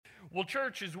Well,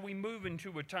 church, as we move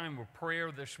into a time of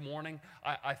prayer this morning,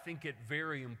 I think it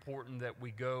very important that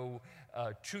we go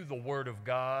to the Word of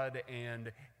God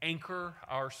and anchor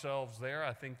ourselves there.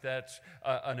 I think that's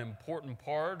an important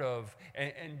part of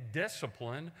and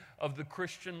discipline of the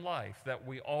Christian life, that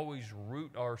we always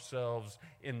root ourselves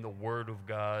in the Word of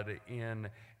God in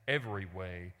every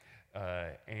way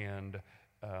and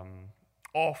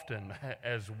often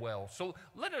as well. So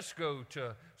let us go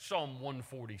to Psalm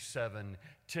 147,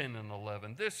 10 and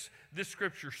 11. This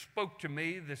scripture spoke to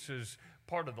me. This is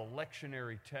part of the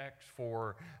lectionary text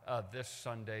for this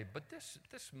Sunday, but this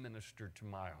ministered to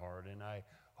my heart, and I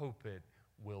hope it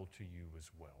will to you as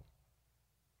well.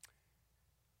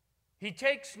 He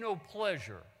takes no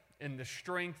pleasure in the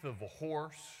strength of a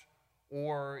horse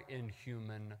or in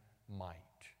human might.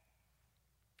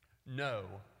 No,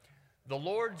 the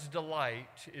Lord's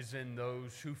delight is in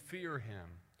those who fear him,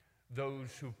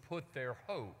 those who put their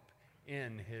hope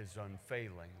in his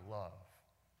unfailing love.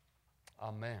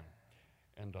 Amen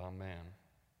and amen.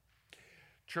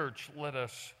 Church, let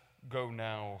us go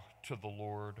now to the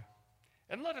Lord,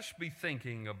 and let us be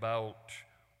thinking about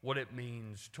what it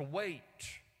means to wait.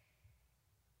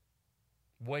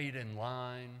 Wait in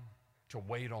line, to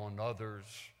wait on others,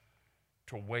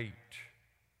 to wait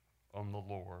on the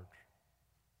Lord.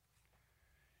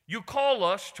 You call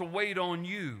us to wait on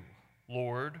you,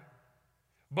 Lord,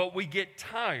 but we get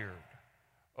tired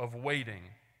of waiting.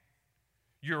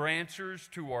 Your answers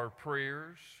to our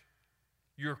prayers,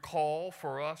 your call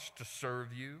for us to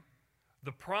serve you,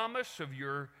 the promise of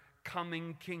your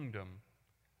coming kingdom,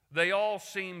 they all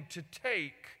seem to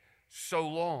take so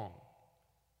long.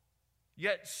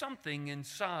 Yet something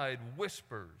inside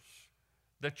whispers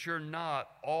that you're not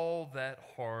all that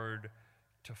hard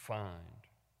to find,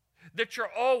 that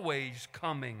you're always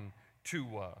coming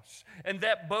to us, and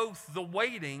that both the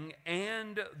waiting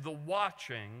and the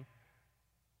watching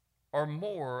are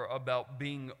more about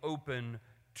being open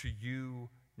to you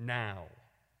now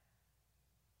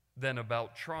than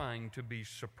about trying to be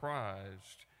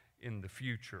surprised in the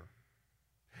future.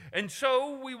 And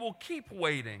so we will keep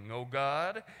waiting, O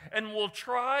God, and we'll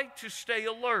try to stay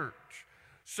alert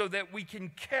so that we can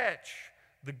catch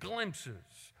the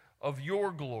glimpses of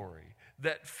your glory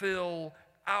that fill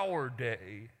our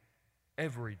day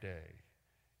every day.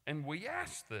 And we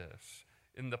ask this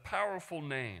in the powerful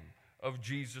name of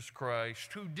Jesus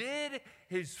Christ, who did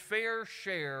his fair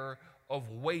share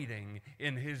of waiting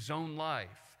in his own life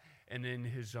and in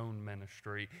his own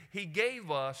ministry. He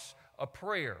gave us a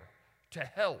prayer to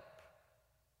help,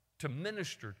 to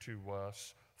minister to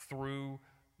us through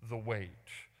the wait.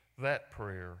 That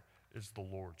prayer is the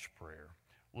Lord's Prayer.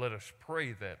 Let us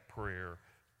pray that prayer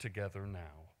together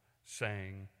now,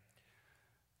 saying,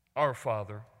 Our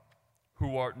Father,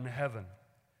 who art in heaven,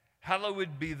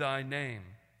 hallowed be thy name.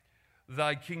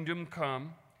 Thy kingdom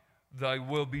come, thy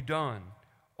will be done,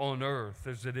 on earth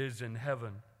as it is in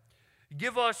heaven.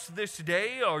 Give us this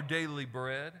day our daily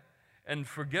bread, and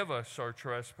forgive us our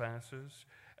trespasses,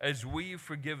 as we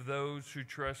forgive those who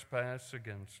trespass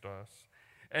against us.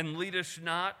 And lead us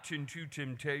not into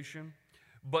temptation,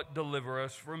 but deliver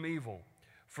us from evil.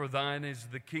 For thine is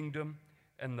the kingdom,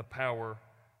 and the power,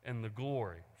 and the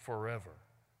glory forever.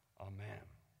 Amen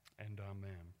and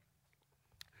amen.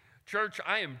 Church,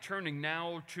 I am turning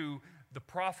now to the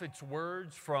prophet's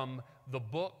words from the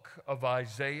book of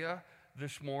Isaiah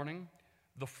this morning,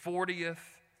 the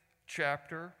 40th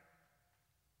chapter,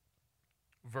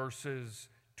 verses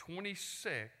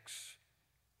 26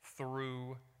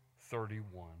 through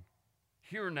 31.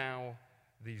 Hear now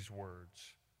these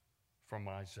words from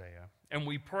Isaiah. And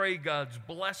we pray God's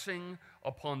blessing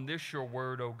upon this your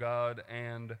word, O God,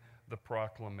 and the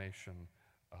proclamation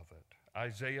of it.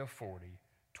 Isaiah 40,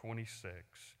 26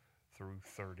 through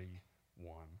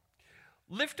 31.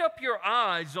 Lift up your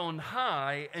eyes on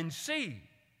high and see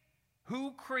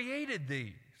who created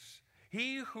these.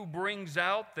 He who brings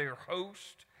out their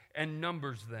host and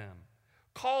numbers them,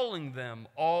 calling them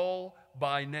all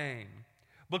by name.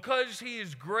 Because he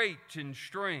is great in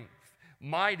strength,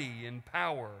 mighty in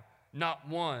power, not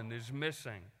one is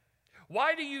missing.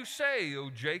 Why do you say, O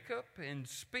Jacob, and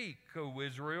speak, O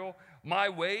Israel, my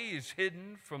way is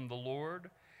hidden from the Lord,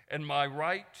 and my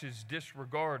right is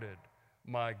disregarded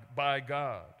by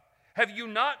God? Have you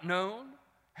not known?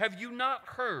 Have you not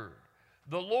heard?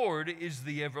 The Lord is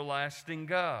the everlasting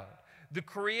God, the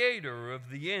creator of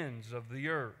the ends of the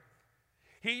earth.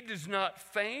 He does not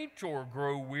faint or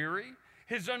grow weary.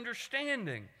 His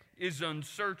understanding is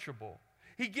unsearchable.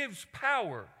 He gives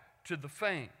power to the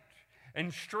faint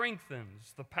and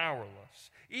strengthens the powerless.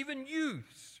 Even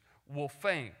youths will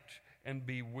faint and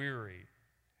be weary,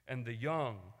 and the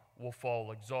young will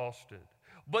fall exhausted.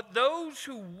 But those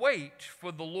who wait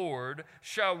for the Lord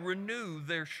shall renew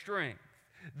their strength.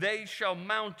 They shall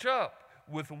mount up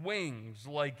with wings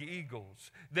like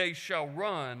eagles. They shall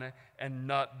run and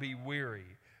not be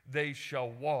weary. They shall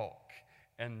walk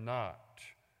and not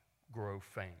grow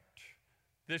faint.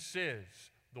 This is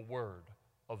the word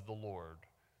of the Lord.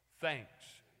 Thanks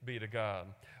be to God.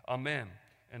 Amen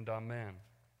and amen.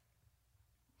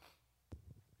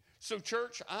 So,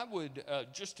 church, I would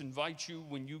just invite you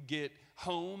when you get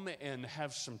home and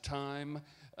have some time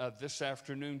this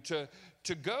afternoon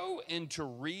to go and to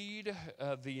read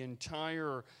the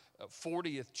entire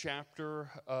 40th chapter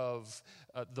of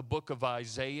the book of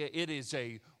Isaiah. It is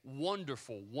a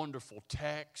wonderful, wonderful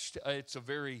text. It's a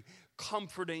very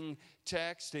comforting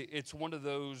text. It's one of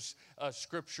those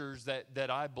scriptures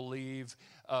that I believe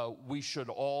we should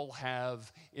all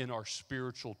have in our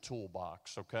spiritual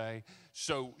toolbox, okay?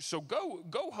 So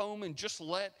go home and just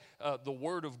let the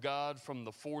Word of God from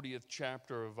the 40th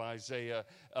chapter of Isaiah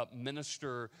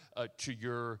minister to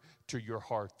your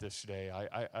heart this day.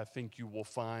 I think you will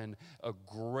find a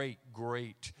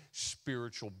great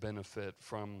spiritual benefit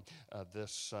from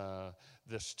this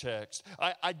text.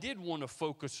 I did want to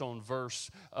focus on verse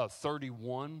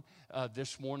 31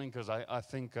 this morning because I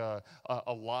think a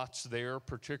lot's there,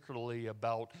 particularly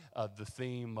about the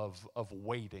theme of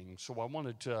waiting. So I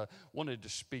wanted to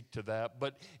speak to that,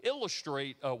 but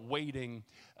illustrate waiting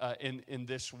in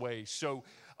this way. So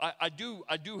I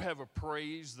do have a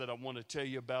praise that I want to tell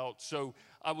you about. So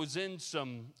I was in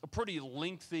some pretty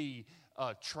lengthy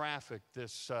traffic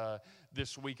this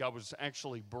week. I was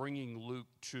actually bringing Luke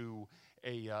to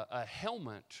a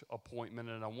helmet appointment,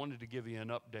 and I wanted to give you an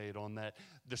update on that.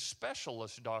 The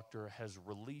specialist doctor has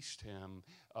released him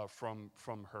from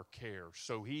her care.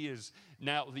 So he is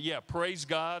now, praise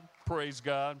God,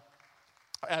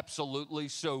 absolutely.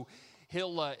 So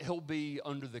he'll be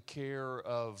under the care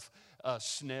of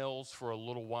Snells for a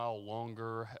little while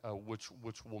longer, which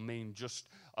will mean just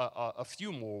a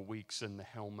few more weeks in the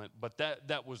helmet. But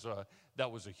that was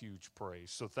a huge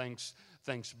praise. So thanks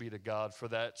be to God for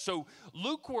that. So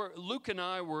Luke and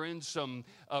I were in some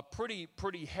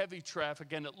pretty heavy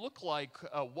traffic, and it looked like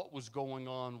what was going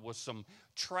on was some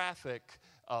traffic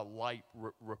light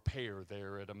repair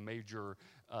there at a major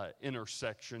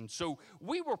intersection. So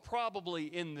we were probably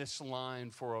in this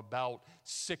line for about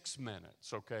 6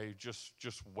 minutes, okay,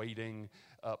 just waiting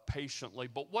patiently.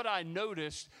 But what I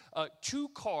noticed, 2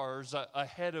 cars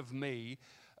ahead of me,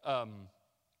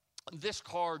 this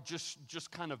car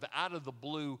just kind of out of the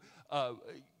blue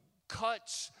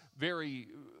cuts very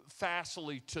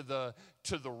fastly to the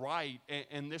right,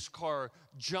 and this car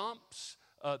jumps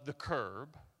the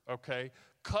curb, okay,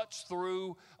 cuts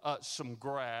through some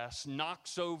grass,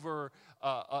 knocks over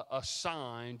a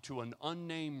sign to an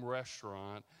unnamed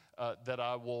restaurant that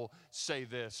I will say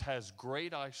this, has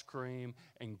great ice cream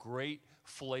and great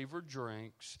flavored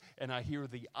drinks, and I hear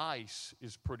the ice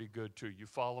is pretty good too. You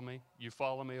follow me?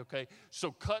 Okay?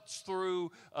 So cuts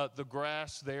through the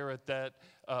grass there at that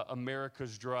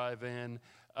America's Drive-In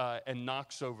and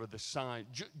knocks over the sign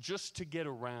just to get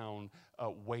around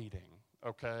waiting.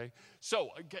 Okay, so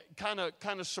kind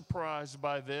of surprised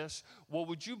by this. Well,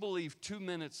 would you believe 2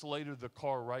 minutes later, the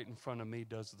car right in front of me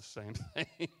does the same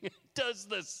thing? Does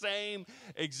the same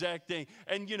exact thing.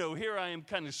 And, here I am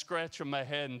kind of scratching my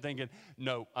head and thinking,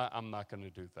 no, I'm not going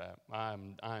to do that.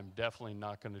 I'm definitely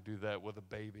not going to do that with a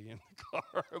baby in the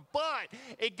car. But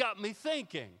it got me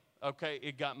thinking, okay?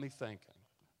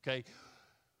 Okay?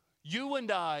 You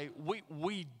and I,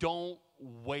 we don't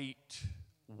wait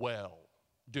well,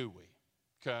 do we?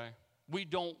 Okay, we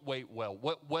don't wait well.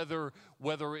 Whether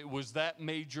it was that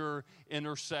major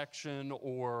intersection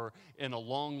or in a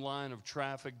long line of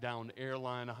traffic down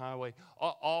Airline Highway,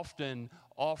 often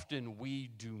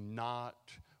we do not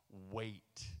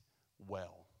wait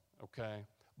well. Okay,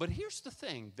 but here's the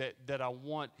thing that I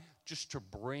want just to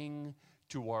bring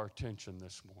to our attention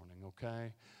this morning.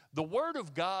 Okay, the Word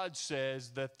of God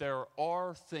says that there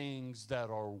are things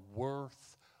that are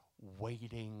worth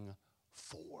waiting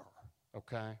for.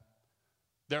 Okay?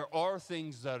 There are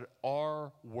things that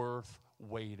are worth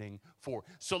waiting for.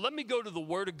 So let me go to the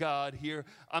Word of God here.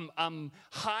 I'm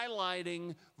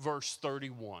highlighting verse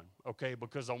 31, okay?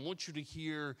 Because I want you to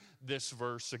hear this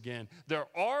verse again. There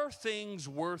are things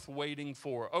worth waiting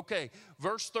for. Okay,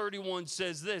 verse 31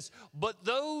 says this, but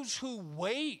those who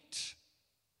wait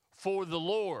for the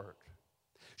Lord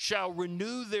shall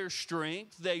renew their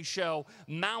strength. They shall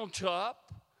mount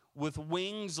up with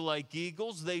wings like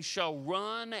eagles. They shall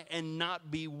run and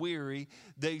not be weary.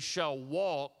 They shall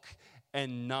walk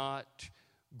and not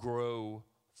grow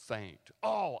faint.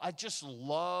 Oh, I just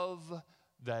love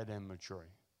that imagery.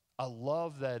 I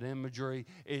love that imagery.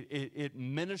 It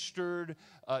ministered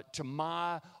to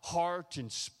my heart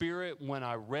and spirit when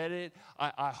I read it.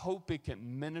 I hope it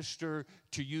can minister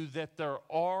to you that there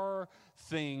are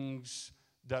things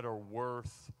that are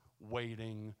worth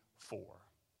waiting for,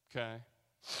 okay?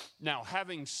 Now,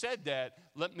 having said that,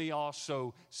 let me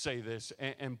also say this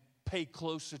and pay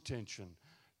close attention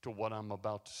to what I'm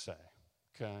about to say,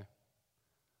 okay?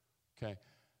 Okay.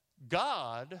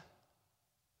 God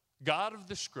of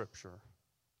the Scripture,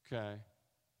 okay,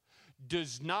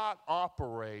 does not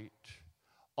operate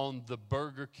on the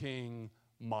Burger King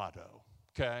motto,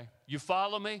 okay? You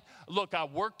follow me? Look, I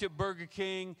worked at Burger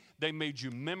King. They made you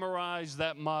memorize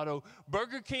that motto.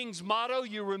 Burger King's motto,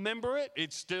 you remember it?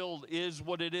 It still is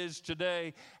what it is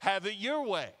today. Have it your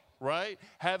way, right?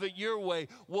 Have it your way.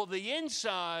 Well, the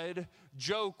inside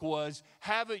joke was,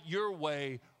 have it your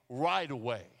way right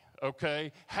away,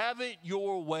 okay? Have it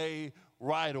your way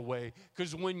right away.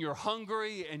 Because when you're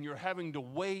hungry and you're having to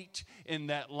wait in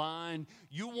that line,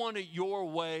 you want it your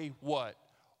way, what?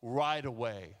 Right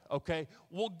away, okay?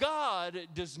 Well, God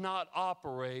does not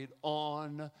operate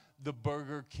on the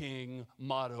Burger King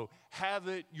motto. Have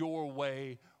it your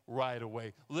way right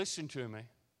away. Listen to me.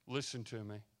 Listen to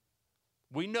me.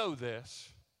 We know this,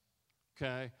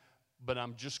 okay? But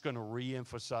I'm just going to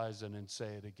reemphasize it and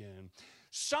say it again.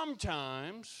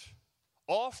 Sometimes,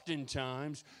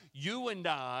 oftentimes, you and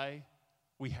I,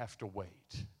 we have to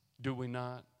wait, do we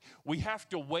not? We have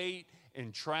to wait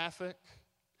in traffic.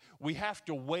 We have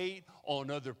to wait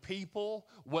on other people,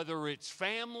 whether it's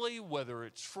family, whether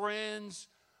it's friends.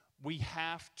 We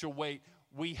have to wait.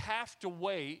 We have to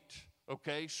wait,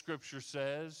 okay, Scripture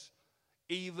says,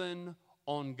 even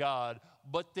on God.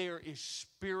 But there is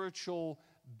spiritual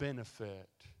benefit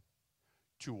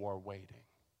to our waiting,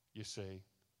 you see.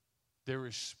 There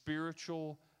is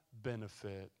spiritual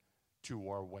benefit to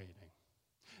our waiting.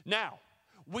 Now,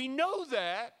 we know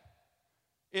that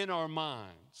in our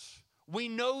minds. We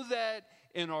know that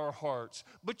in our hearts.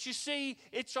 But you see,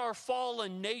 it's our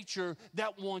fallen nature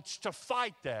that wants to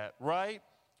fight that, right?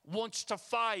 Wants to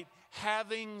fight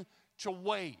having to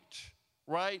wait,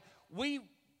 right? We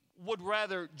would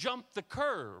rather jump the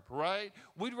curb, right?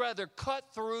 We'd rather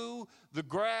cut through the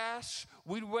grass.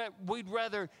 We'd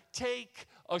rather take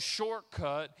a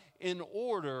shortcut in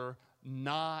order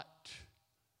not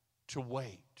to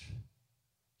wait,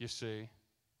 you see.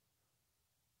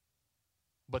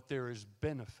 But there is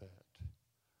benefit,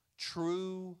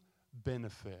 true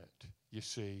benefit, you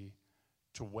see,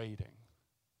 to waiting.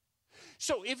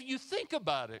 So if you think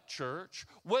about it, church,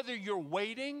 whether you're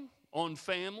waiting on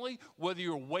family, whether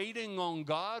you're waiting on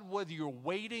God, whether you're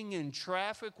waiting in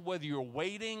traffic, whether you're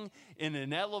waiting in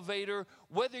an elevator,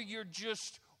 whether you're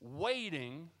just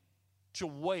waiting to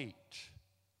wait.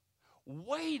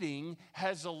 Waiting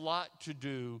has a lot to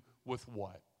do with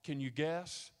what? Can you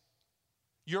guess?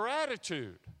 Your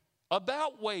attitude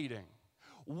about waiting.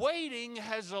 Waiting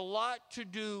has a lot to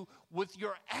do with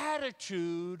your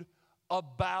attitude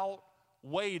about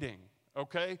waiting.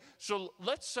 Okay, so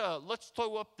let's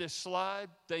throw up this slide.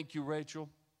 Thank you, Rachel.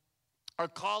 A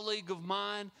colleague of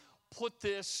mine put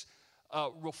this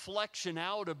reflection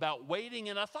out about waiting,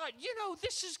 and I thought,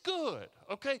 this is good.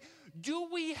 Okay, do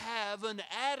we have an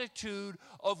attitude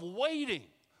of waiting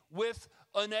with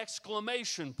an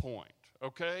exclamation point?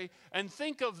 Okay, and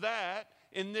think of that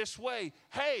in this way.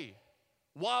 Hey,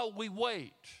 while we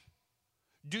wait,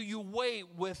 do you wait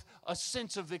with a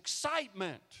sense of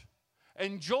excitement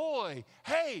and joy?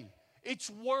 Hey, it's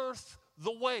worth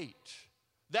the wait.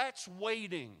 That's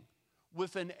waiting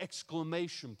with an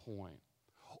exclamation point.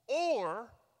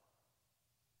 Or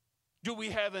do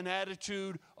we have an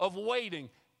attitude of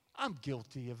waiting? I'm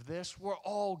guilty of this. We're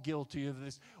all guilty of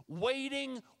this.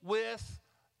 Waiting with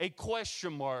a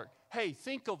question mark. Hey,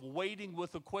 think of waiting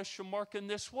with a question mark in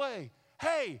this way.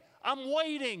 Hey, I'm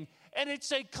waiting, and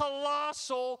it's a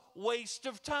colossal waste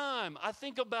of time. I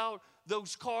think about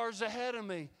those cars ahead of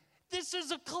me. This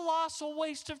is a colossal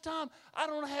waste of time. I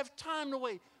don't have time to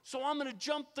wait. So I'm going to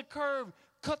jump the curb,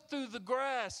 cut through the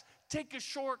grass, take a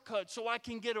shortcut so I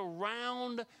can get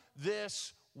around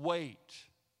this wait.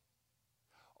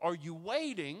 Are you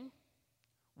waiting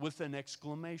with an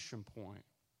exclamation point?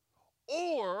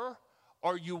 Or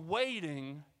are you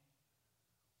waiting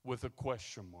with a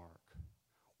question mark?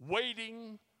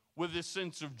 Waiting with a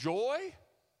sense of joy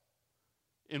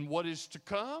in what is to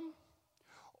come?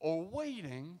 Or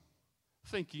waiting,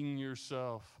 thinking to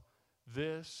yourself,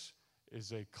 this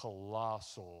is a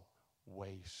colossal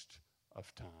waste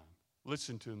of time.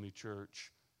 Listen to me,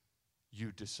 church.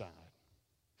 You decide.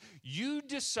 You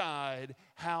decide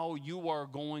how you are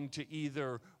going to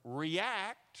either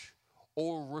react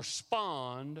or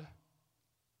respond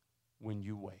when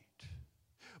you wait.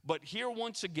 But here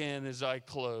once again, as I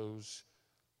close,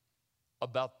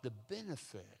 about the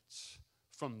benefits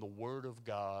from the Word of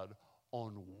God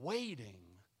on waiting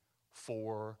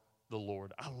for the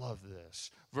Lord. I love this.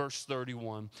 Verse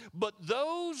 31. But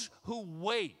those who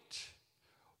wait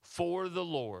for the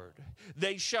Lord,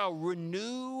 they shall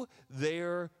renew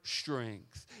their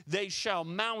strength. They shall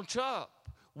mount up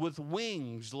with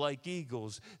wings like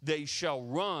eagles. They shall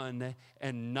run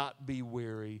and not be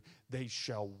weary. They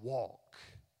shall walk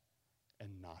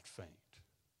and not faint.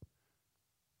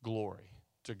 Glory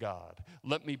to God.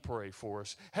 Let me pray for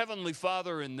us. Heavenly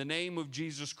Father, in the name of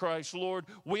Jesus Christ, Lord,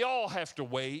 we all have to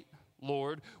wait,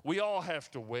 Lord. We all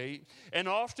have to wait. And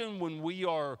often when we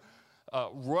are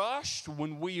rushed,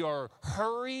 when we are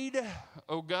hurried,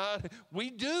 oh God, we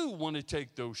do want to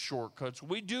take those shortcuts.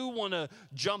 We do want to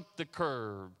jump the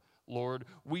curb, Lord.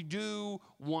 We do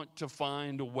want to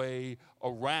find a way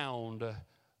around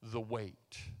the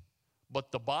wait.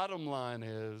 But the bottom line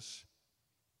is,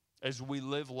 as we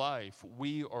live life,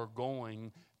 we are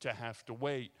going to have to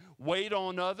wait. Wait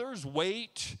on others,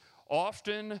 wait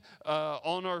often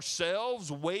on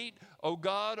ourselves, wait, oh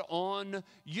God, on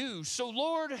you. So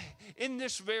Lord, in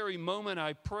this very moment,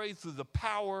 I pray through the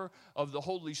power of the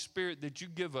Holy Spirit that you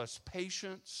give us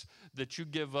patience, that you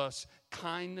give us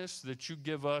kindness, that you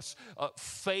give us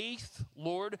faith,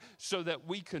 Lord, so that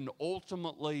we can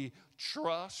ultimately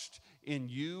trust in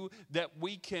you, that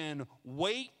we can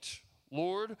wait,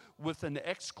 Lord, with an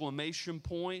exclamation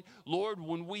point. Lord,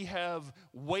 when we have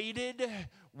waited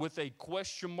with a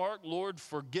question mark, Lord,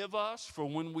 forgive us for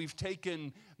when we've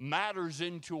taken matters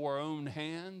into our own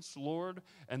hands, Lord,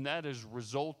 and that has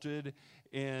resulted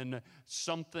in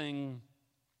something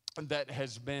that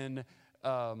has been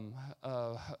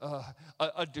a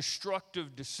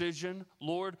destructive decision.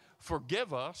 Lord,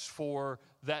 forgive us for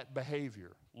that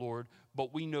behavior, Lord.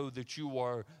 But we know that you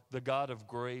are the God of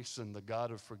grace and the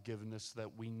God of forgiveness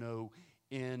that we know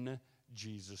in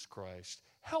Jesus Christ.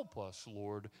 Help us,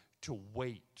 Lord, to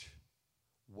wait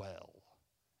well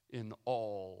in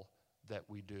all that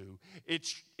we do.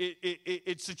 It's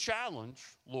a challenge,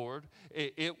 Lord.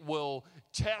 It will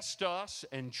test us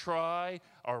and try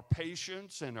our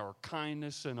patience and our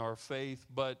kindness and our faith.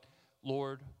 But,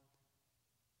 Lord,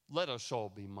 let us all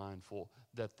be mindful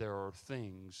that there are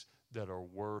things that are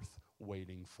worth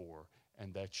waiting for,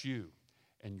 and that's you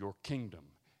and your kingdom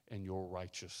and your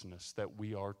righteousness that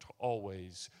we are to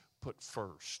always put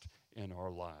first in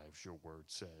our lives, your word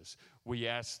says. We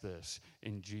ask this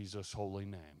in Jesus' holy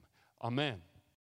name. Amen.